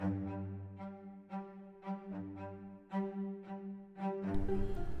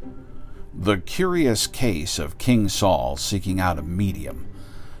The curious case of King Saul seeking out a medium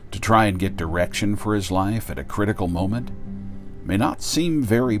to try and get direction for his life at a critical moment may not seem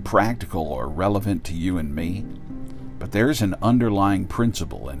very practical or relevant to you and me, but there's an underlying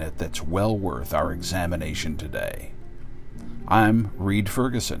principle in it that's well worth our examination today. I'm Reed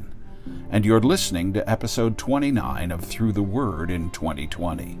Ferguson, and you're listening to episode 29 of Through the Word in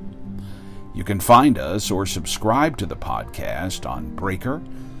 2020. You can find us or subscribe to the podcast on Breaker,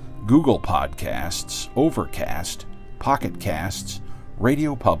 Google Podcasts, Overcast, Pocket Casts,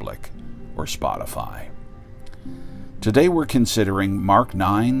 Radio Public, or Spotify. Today we're considering Mark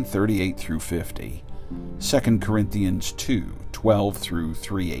 9:38 through 50, 2 Corinthians 2:12 through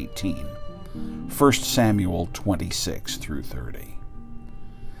 3:18, 1 Samuel 26 through 30.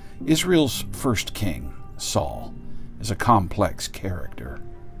 Israel's first king, Saul, is a complex character.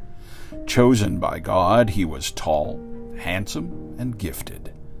 Chosen by God, he was tall, handsome, and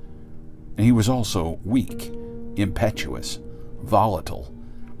gifted. And he was also weak, impetuous, volatile,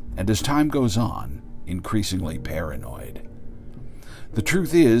 and as time goes on, increasingly paranoid. The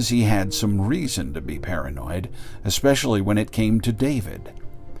truth is, he had some reason to be paranoid, especially when it came to David,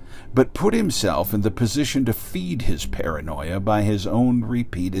 but put himself in the position to feed his paranoia by his own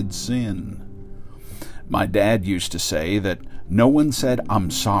repeated sin. My dad used to say that no one said, "I'm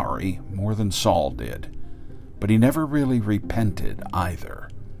sorry," more than Saul did, but he never really repented either,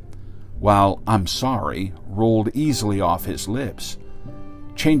 while "I'm sorry" rolled easily off his lips,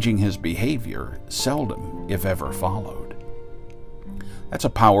 changing his behavior seldom, if ever, followed. That's a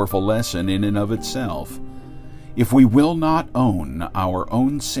powerful lesson in and of itself. If we will not own our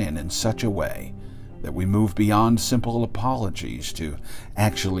own sin in such a way that we move beyond simple apologies to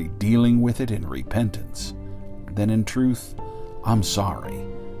actually dealing with it in repentance, then in truth, "I'm sorry"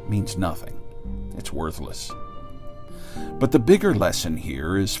 means nothing. It's worthless. But the bigger lesson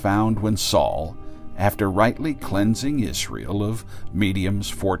here is found when Saul, after rightly cleansing Israel of mediums,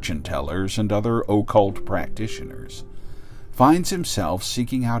 fortune tellers, and other occult practitioners, finds himself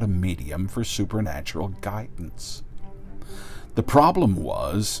seeking out a medium for supernatural guidance. The problem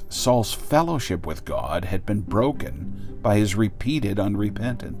was Saul's fellowship with God had been broken by his repeated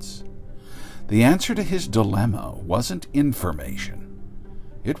unrepentance. The answer to his dilemma wasn't information,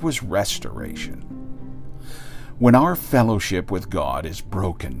 it was restoration. When our fellowship with God is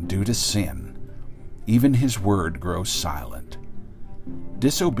broken due to sin, even His Word grows silent.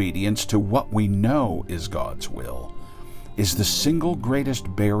 Disobedience to what we know is God's will is the single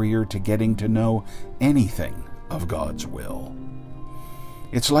greatest barrier to getting to know anything of God's will.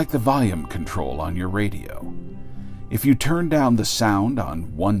 It's like the volume control on your radio. If you turn down the sound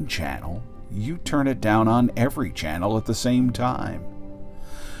on one channel, you turn it down on every channel at the same time.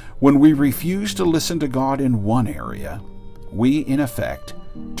 When we refuse to listen to God in one area, we, in effect,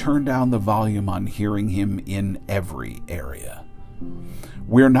 turn down the volume on hearing Him in every area.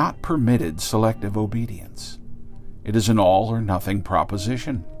 We're not permitted selective obedience. It is an all-or-nothing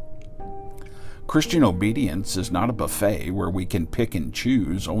proposition. Christian obedience is not a buffet where we can pick and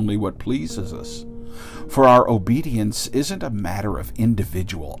choose only what pleases us. For our obedience isn't a matter of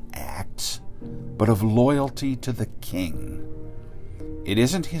individual acts, but of loyalty to the King. It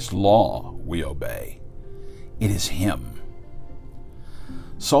isn't His law we obey. It is Him.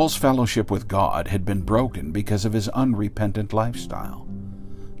 Saul's fellowship with God had been broken because of his unrepentant lifestyle.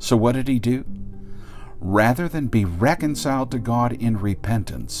 So what did he do? Rather than be reconciled to God in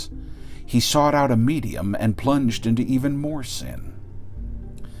repentance, he sought out a medium and plunged into even more sin.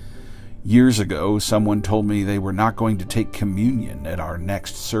 Years ago, someone told me they were not going to take communion at our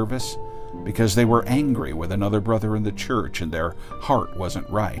next service because they were angry with another brother in the church and their heart wasn't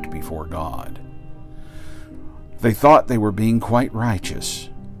right before God. They thought they were being quite righteous.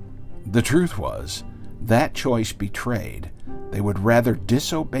 The truth was, that choice betrayed they would rather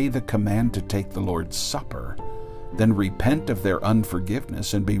disobey the command to take the Lord's Supper than repent of their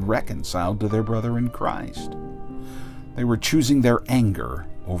unforgiveness and be reconciled to their brother in Christ. They were choosing their anger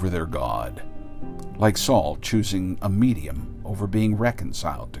over their God, like Saul choosing a medium over being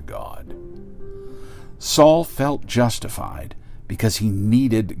reconciled to God. Saul felt justified because he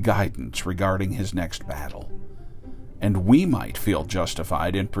needed guidance regarding his next battle. And we might feel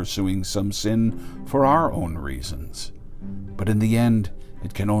justified in pursuing some sin for our own reasons. But in the end,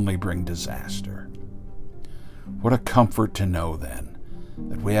 it can only bring disaster. What a comfort to know, then,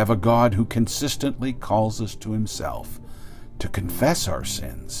 that we have a God who consistently calls us to Himself to confess our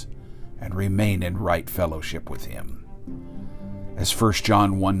sins and remain in right fellowship with Him. As 1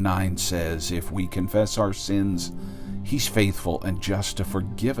 John 1:9 says, if we confess our sins, He's faithful and just to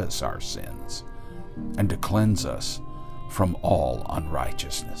forgive us our sins and to cleanse us from all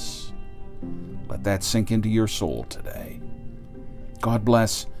unrighteousness. Let that sink into your soul today. God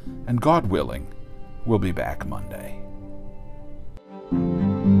bless, and God willing, we'll be back Monday.